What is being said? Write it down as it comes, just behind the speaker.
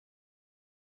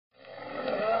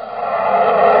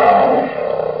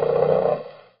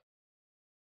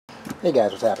Hey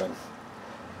guys, what's happening?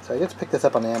 So I just picked this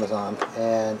up on Amazon,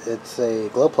 and it's a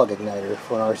glow plug igniter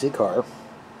for an RC car,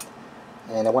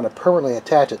 and I want to permanently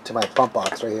attach it to my pump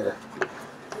box right here.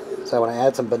 So I want to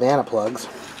add some banana plugs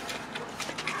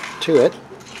to it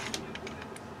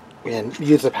and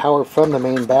use the power from the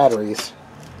main batteries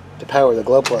to power the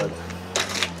glow plug.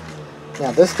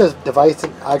 Now this device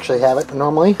didn't actually have it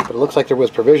normally, but it looks like there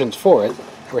was provisions for it,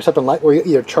 or something like where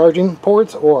either charging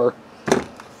ports or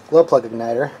glow plug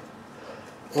igniter.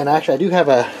 And actually I do have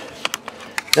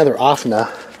another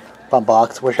Asana pump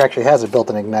box which actually has a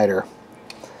built-in igniter.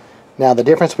 Now the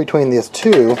difference between these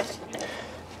two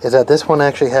is that this one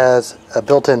actually has a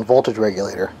built-in voltage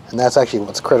regulator, and that's actually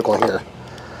what's critical here.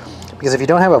 Because if you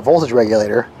don't have a voltage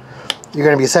regulator, you're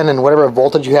going to be sending whatever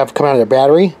voltage you have coming out of your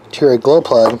battery to your glow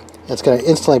plug, and it's going to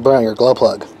instantly burn out your glow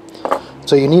plug.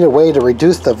 So you need a way to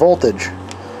reduce the voltage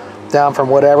down from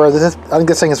whatever. I think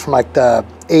this thing is from like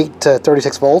 8 to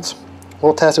 36 volts.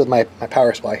 We'll test it with my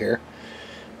power supply here.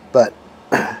 But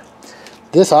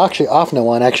this Asana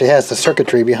one actually has the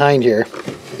circuitry behind here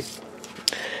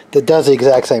that does the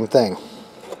exact same thing.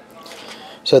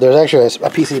 So there's actually a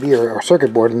PCB or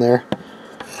circuit board in there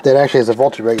that actually has a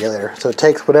voltage regulator. So it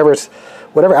takes whatever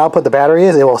output the battery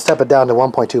is, it will step it down to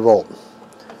 1.2 volt.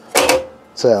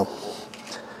 So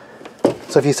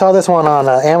if you saw this one on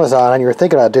Amazon and you were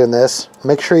thinking about doing this,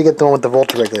 make sure you get the one with the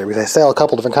voltage regulator, because they sell a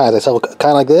couple different kinds. They sell a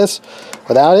kind like this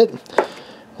without it,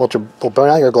 which will burn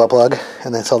out your glow plug,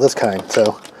 and then sell this kind.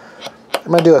 So I'm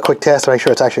going to do a quick test to make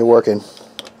sure it's actually working.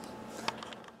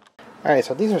 Alright,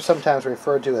 so these are sometimes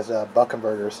referred to as buck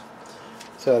converters.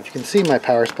 So if you can see my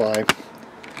power supply,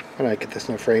 I'm going to get this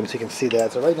in the frame so you can see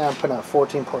that. So right now I'm putting out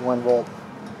 14.1 volt.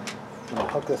 I'm going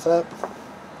to hook this up.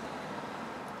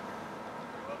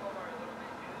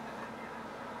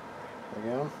 There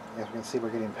we go. As you can see, we're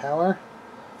getting power,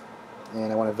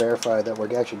 and I want to verify that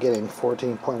we're actually getting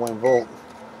 14.1 volt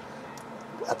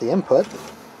at the input.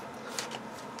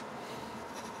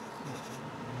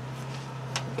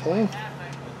 Okay,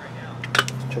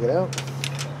 check it out.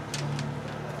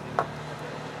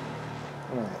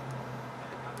 Alright,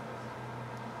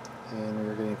 and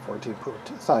we're getting 14.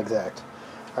 It's not exact.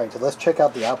 Alright, so let's check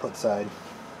out the output side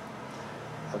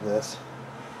of this.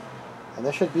 And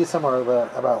this should be somewhere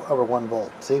about over 1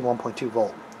 volt. See, 1.2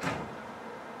 volt.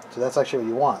 So that's actually what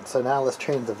you want. So now let's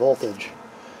change the voltage.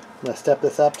 I'm going to step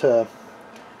this up to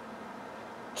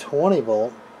 20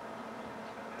 volt.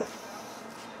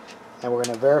 And we're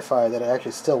going to verify that it actually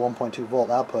is still 1.2 volt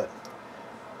output.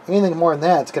 Anything more than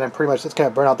that, it's going to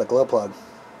burn out the glow plug.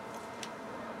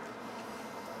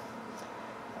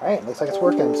 Alright, looks like it's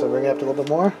working. So bring it up to a little bit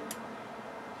more.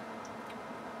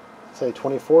 Say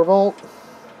 24 volt.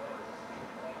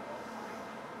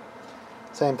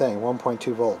 Same thing,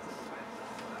 1.2 volt.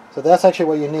 So that's actually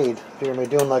what you need if you're going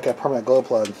to be doing like a permanent glow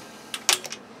plug.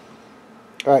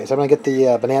 Alright, so I'm going to get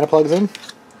the banana plugs in.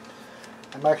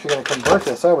 I'm actually going to convert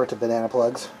this over to banana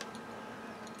plugs.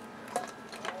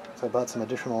 So I bought some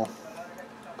additional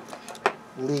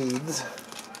leads.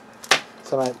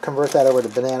 So I'm going to convert that over to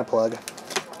banana plug.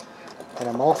 And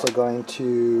I'm also going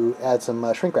to add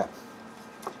some shrink wrap.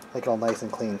 Make it all nice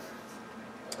and clean.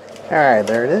 Alright,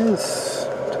 there it is.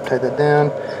 Tight that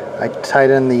down. I tied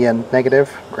in the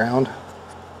negative ground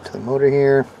to the motor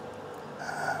here.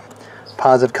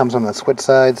 Positive comes on the switch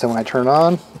side, so when I turn it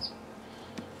on,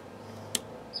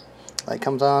 light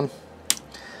comes on.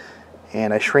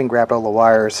 And I shrink wrapped all the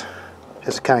wires,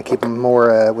 just to kind of keep them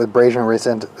more with abrasion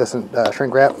resistant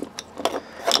shrink wrap.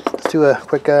 Let's do a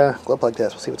quick glow plug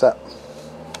test. We'll see what's up.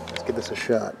 Let's give this a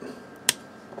shot.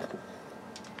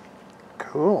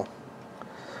 Cool.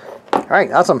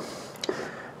 Alright, awesome.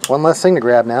 One less thing to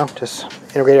grab now. Just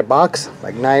integrated box,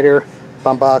 igniter,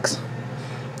 pump box.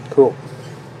 Cool.